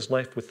client is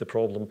left with the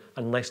problem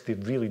unless they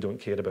really don't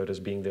care about us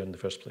being there in the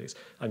first place.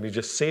 And we've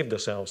just saved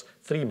ourselves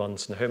 3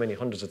 months and how many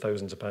hundreds of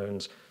thousands of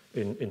pounds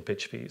in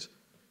pitch fees.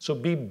 So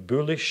be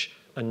bullish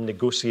and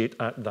negotiate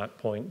at that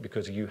point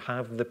because you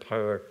have the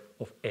power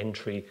of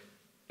entry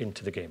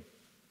into the game.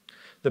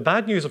 The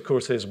bad news, of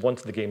course, is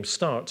once the game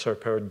starts, our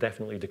power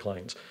definitely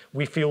declines.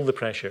 We feel the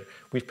pressure.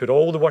 We've put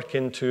all the work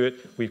into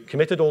it. We've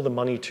committed all the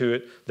money to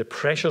it. The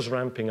pressure's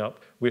ramping up.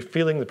 We're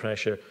feeling the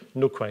pressure,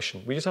 no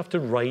question. We just have to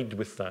ride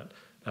with that,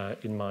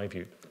 in my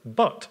view.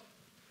 But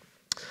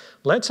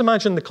let's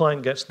imagine the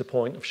client gets to the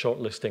point of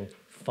shortlisting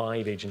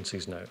 5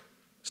 agencies now.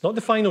 It's not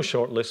the final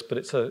shortlist, but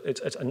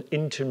it's an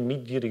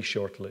intermediary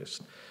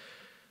shortlist.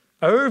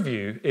 Our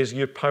view is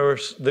your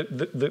powers,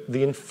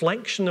 the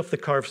inflection of the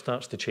curve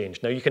starts to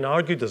change. Now, you can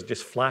argue, does it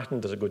just flatten?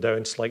 Does it go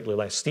down slightly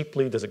less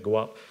steeply? Does it go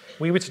up?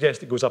 We would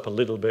suggest it goes up a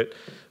little bit.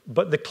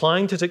 But the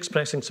client is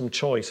expressing some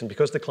choice. And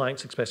because the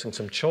client's expressing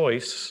some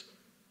choice,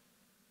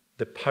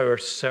 the power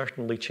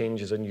certainly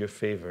changes in your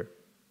favor.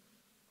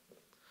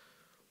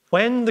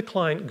 When the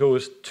client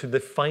goes to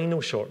the final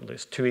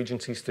shortlist, 2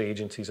 agencies, 3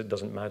 agencies, it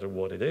doesn't matter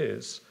what it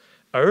is,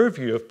 our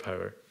view of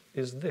power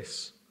is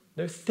this.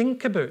 Now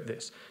think about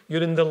this.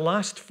 You're in the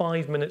last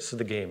 5 minutes of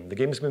the game. The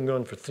game's been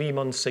going on for 3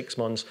 months, 6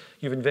 months.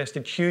 You've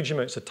invested huge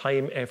amounts of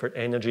time, effort,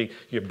 energy.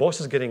 Your boss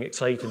is getting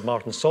excited.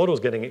 Martin Sorrell's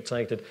getting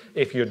excited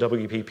if you're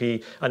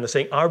WPP. And they're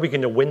saying, are we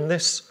going to win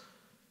this?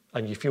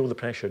 And you feel the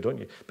pressure, don't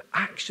you? But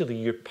actually,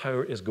 your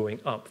power is going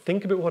up.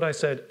 Think about what I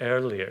said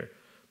earlier.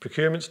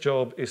 Procurement's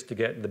job is to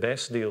get the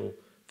best deal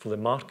for the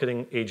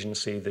marketing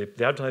agency, the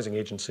advertising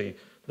agency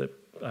that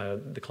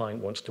the client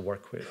wants to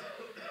work with.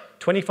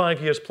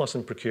 25 years plus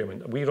in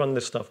procurement. We run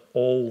this stuff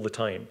all the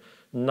time.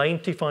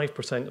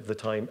 95% of the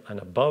time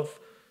and above,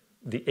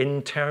 the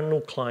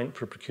internal client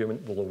for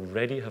procurement will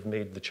already have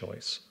made the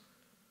choice.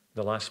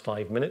 The last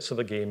 5 minutes of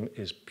the game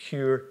is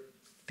pure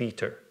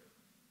theatre,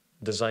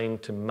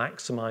 designed to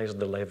maximize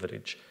the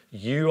leverage.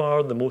 You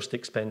are the most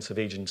expensive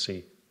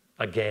agency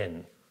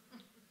again.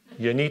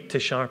 You need to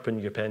sharpen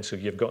your pencil.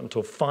 You've got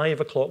until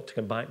 5 o'clock to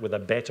come back with a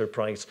better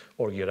price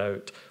or you're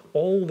out.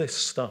 All this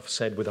stuff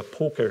said with a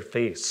poker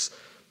face,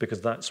 because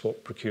that's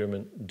what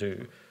procurement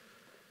do.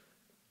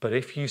 But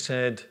if you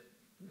said,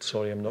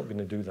 sorry, I'm not going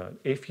to do that.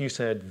 If you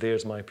said,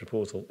 there's my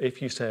proposal.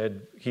 If you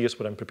said, here's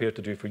what I'm prepared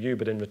to do for you,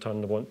 but in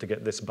return I want to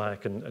get this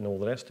back and all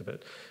the rest of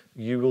it,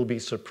 you will be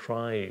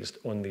surprised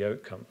on the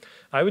outcome.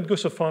 I would go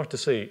so far to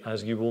say,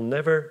 as you will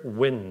never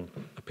win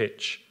a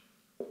pitch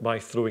by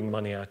throwing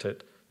money at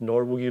it,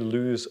 nor will you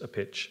lose a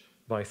pitch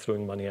by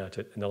throwing money at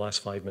it in the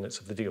last 5 minutes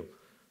of the deal.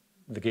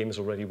 The game is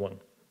already won.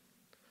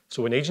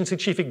 So when agency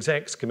chief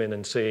execs come in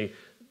and say,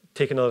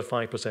 take another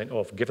 5%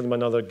 off, give them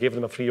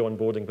a free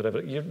onboarding,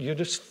 whatever, you're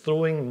just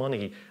throwing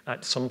money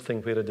at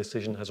something where a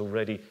decision has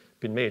already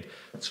been made.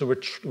 So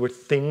we're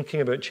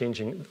thinking about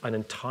changing an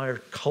entire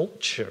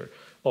culture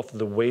of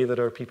the way that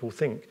our people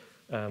think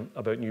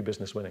about new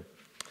business winning.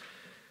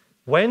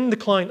 When the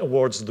client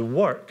awards the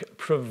work,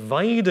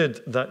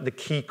 provided that the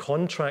key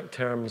contract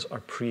terms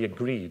are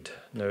pre-agreed.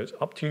 Now, it's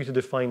up to you to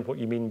define what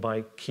you mean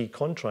by key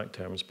contract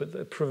terms,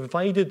 but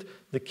provided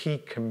the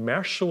key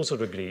commercials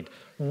are agreed,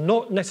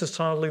 not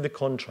necessarily the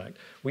contract.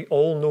 We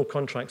all know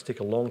contracts take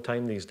a long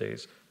time these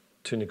days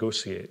to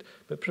negotiate,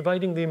 but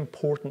providing the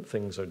important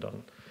things are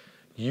done,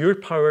 your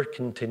power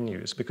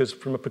continues, because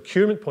from a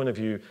procurement point of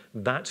view,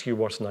 that's your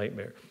worst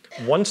nightmare.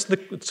 Once the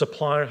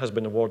supplier has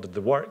been awarded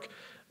the work,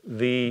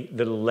 the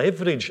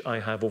leverage I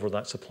have over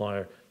that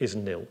supplier is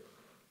nil.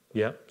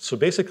 Yeah. So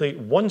basically,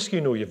 once you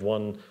know you've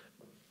won,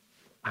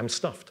 I'm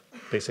stuffed,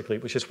 basically,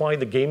 which is why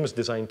the game is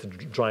designed to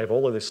drive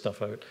all of this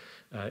stuff out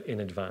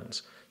in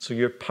advance. So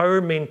your power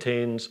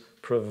maintains,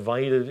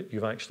 provided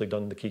you've actually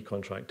done the key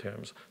contract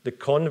terms. The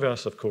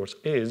converse, of course,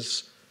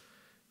 is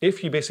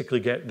if you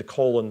basically get the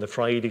call on the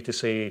Friday to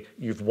say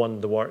you've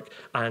won the work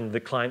and the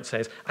client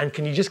says, and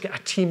can you just get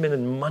a team in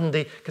on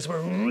Monday because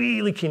we're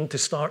really keen to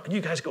start, and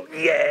you guys go,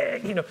 yeah,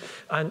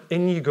 and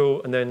in you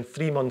go, and then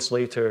 3 months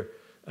later,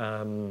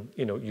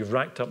 you've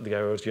racked up the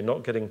hours, you're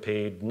not getting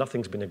paid,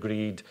 nothing's been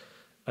agreed,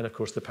 and of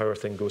course the power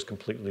thing goes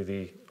completely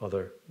the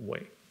other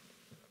way.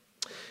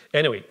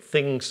 Anyway,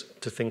 things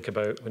to think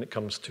about when it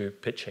comes to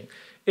pitching.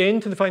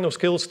 Into the final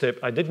skills tip,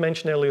 I did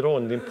mention earlier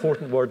on the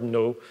important word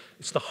no.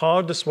 It's the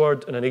hardest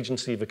word in an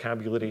agency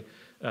vocabulary.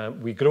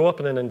 We grow up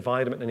in an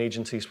environment in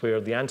agencies where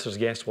the answer is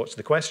yes, what's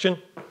the question?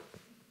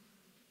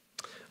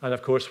 And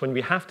of course, when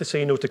we have to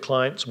say no to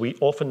clients, we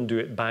often do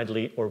it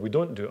badly or we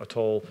don't do it at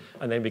all,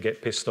 and then we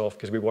get pissed off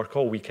because we work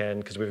all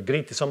weekend because we've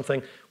agreed to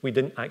something we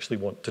didn't actually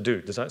want to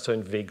do. Does that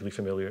sound vaguely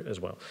familiar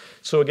as well?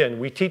 So again,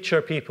 we teach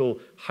our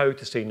people how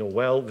to say no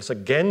well. This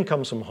again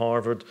comes from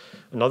Harvard.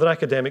 Another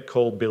academic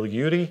called Bill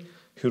Urey,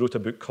 who wrote a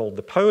book called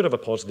The Power of a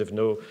Positive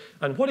No.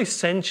 And what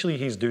essentially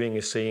he's doing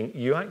is saying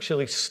you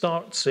actually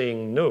start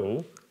saying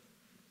no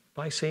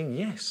by saying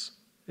yes.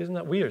 Isn't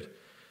that weird?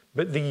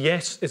 But the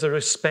yes is a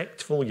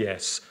respectful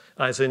yes,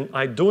 as in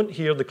I don't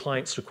hear the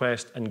client's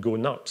request and go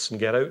nuts and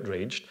get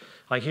outraged.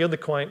 I hear the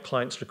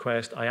client's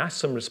request, I ask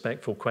some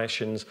respectful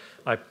questions,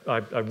 I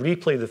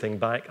replay the thing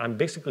back. I'm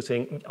basically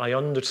saying I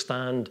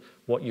understand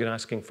what you're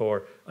asking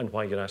for and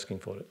why you're asking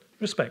for it.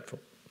 Respectful.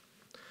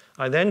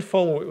 I then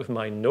follow it with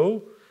my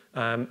no,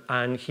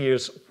 and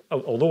here's,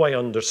 although I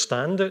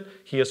understand it,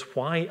 here's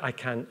why I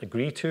can't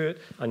agree to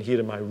it, and here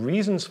are my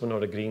reasons for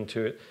not agreeing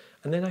to it.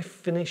 And then I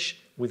finish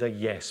with a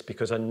yes,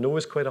 because I know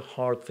it's quite a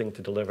hard thing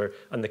to deliver,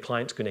 and the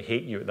client's going to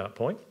hate you at that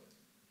point.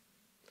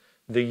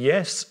 The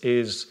yes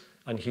is,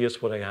 and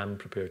here's what I am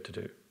prepared to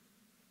do.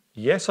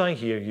 Yes, I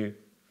hear you.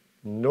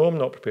 No, I'm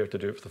not prepared to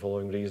do it for the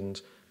following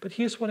reasons, but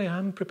here's what I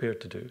am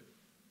prepared to do.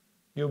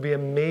 You'll be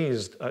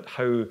amazed at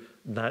how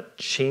that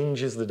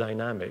changes the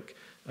dynamic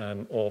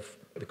of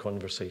the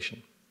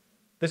conversation.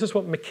 This is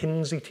what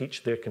McKinsey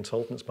teach their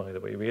consultants, by the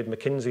way. We had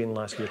McKinsey in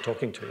last year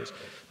talking to us,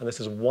 and this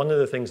is one of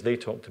the things they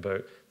talked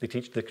about. They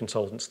teach the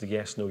consultants the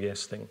yes, no,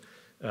 yes thing,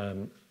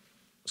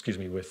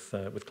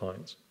 with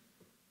clients.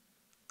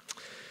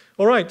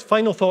 All right,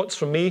 final thoughts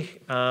from me,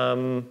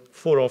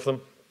 4 of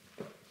them.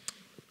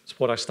 It's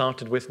what I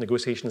started with.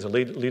 Negotiation is a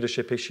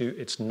leadership issue.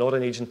 It's not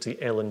an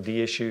agency L&D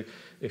issue.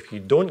 If you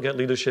don't get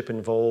leadership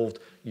involved,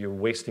 you're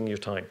wasting your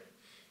time.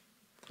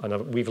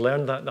 And we've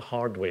learned that the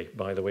hard way,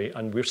 by the way,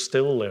 and we're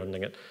still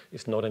learning it.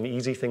 It's not an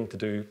easy thing to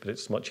do, but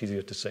it's much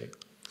easier to say.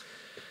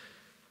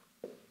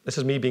 This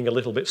is me being a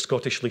little bit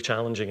Scottishly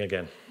challenging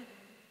again.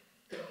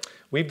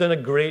 We've done a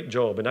great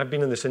job, and I've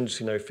been in this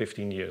industry now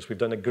 15 years. We've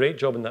done a great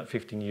job in that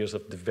 15 years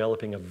of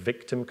developing a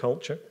victim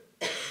culture.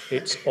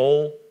 It's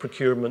all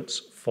procurement's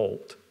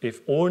fault.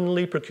 If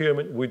only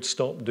procurement would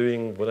stop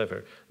doing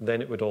whatever,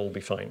 then it would all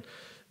be fine.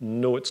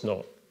 No, it's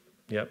not.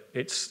 Yeah,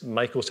 it's,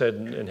 Michael said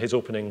in his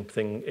opening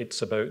thing,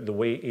 it's about the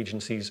way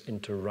agencies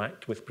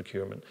interact with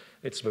procurement.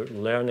 It's about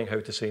learning how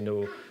to say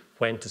no,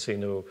 when to say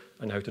no,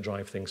 and how to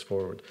drive things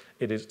forward.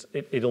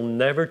 It'll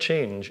never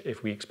change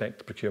if we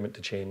expect procurement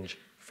to change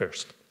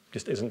first.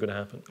 Just isn't going to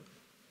happen.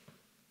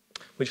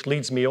 Which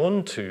leads me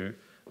on to,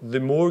 the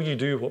more you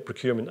do what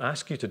procurement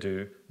asks you to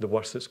do, the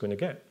worse it's going to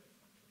get.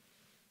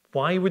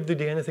 Why would they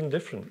do anything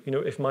different? You know,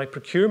 if my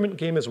procurement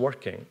game is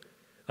working,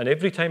 and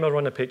every time I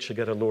run a pitch I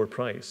get a lower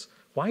price,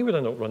 why would I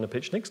not run a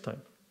pitch next time?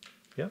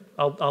 Yeah,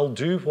 I'll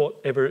do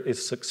whatever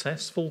is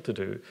successful to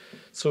do.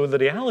 So the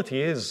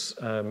reality is,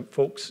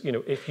 folks, you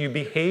know, if you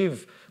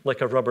behave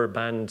like a rubber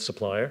band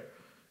supplier,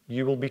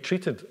 you will be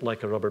treated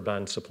like a rubber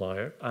band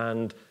supplier,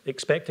 and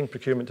expecting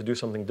procurement to do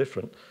something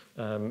different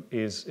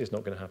is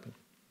not going to happen.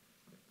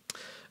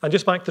 And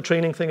just back to the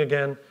training thing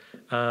again,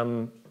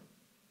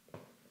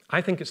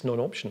 I think it's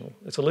non-optional.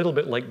 It's a little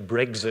bit like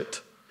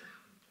Brexit.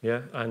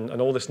 Yeah,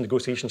 and all this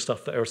negotiation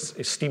stuff that our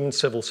esteemed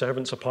civil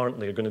servants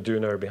apparently are going to do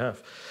on our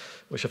behalf,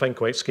 which I find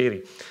quite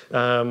scary.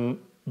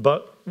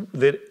 But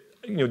you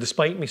know,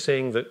 despite me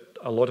saying that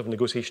a lot of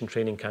negotiation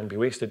training can be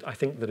wasted, I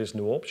think there is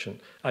no option.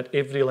 At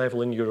every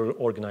level in your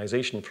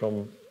organisation,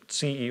 from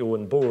CEO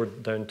and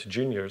board down to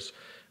juniors,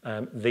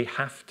 they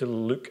have to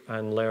look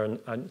and learn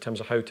in terms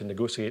of how to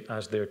negotiate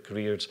as their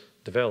careers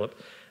develop.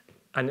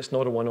 And it's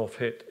not a one-off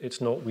hit. It's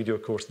not, we do a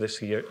course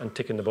this year and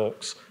tick in the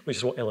box, which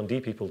is what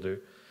L&D people do.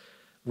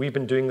 We've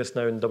been doing this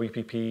now in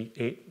WPP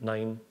 8,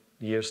 9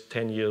 years,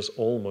 10 years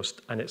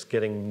almost, and it's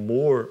getting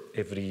more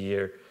every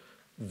year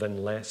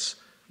than less.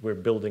 We're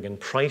building in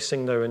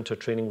pricing now into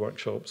training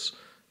workshops.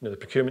 You know, the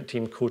procurement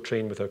team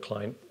co-train with our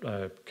client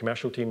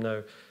commercial team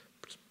now.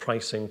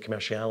 Pricing,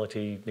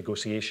 commerciality,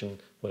 negotiation,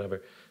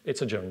 whatever.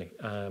 It's a journey.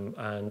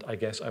 And I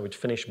guess I would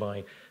finish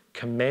by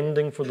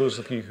commending for those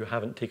of you who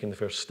haven't taken the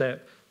first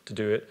step to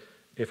do it.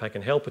 If I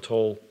can help at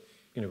all,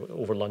 you know,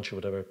 over lunch or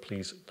whatever,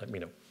 please let me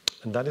know.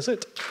 And that is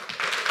it.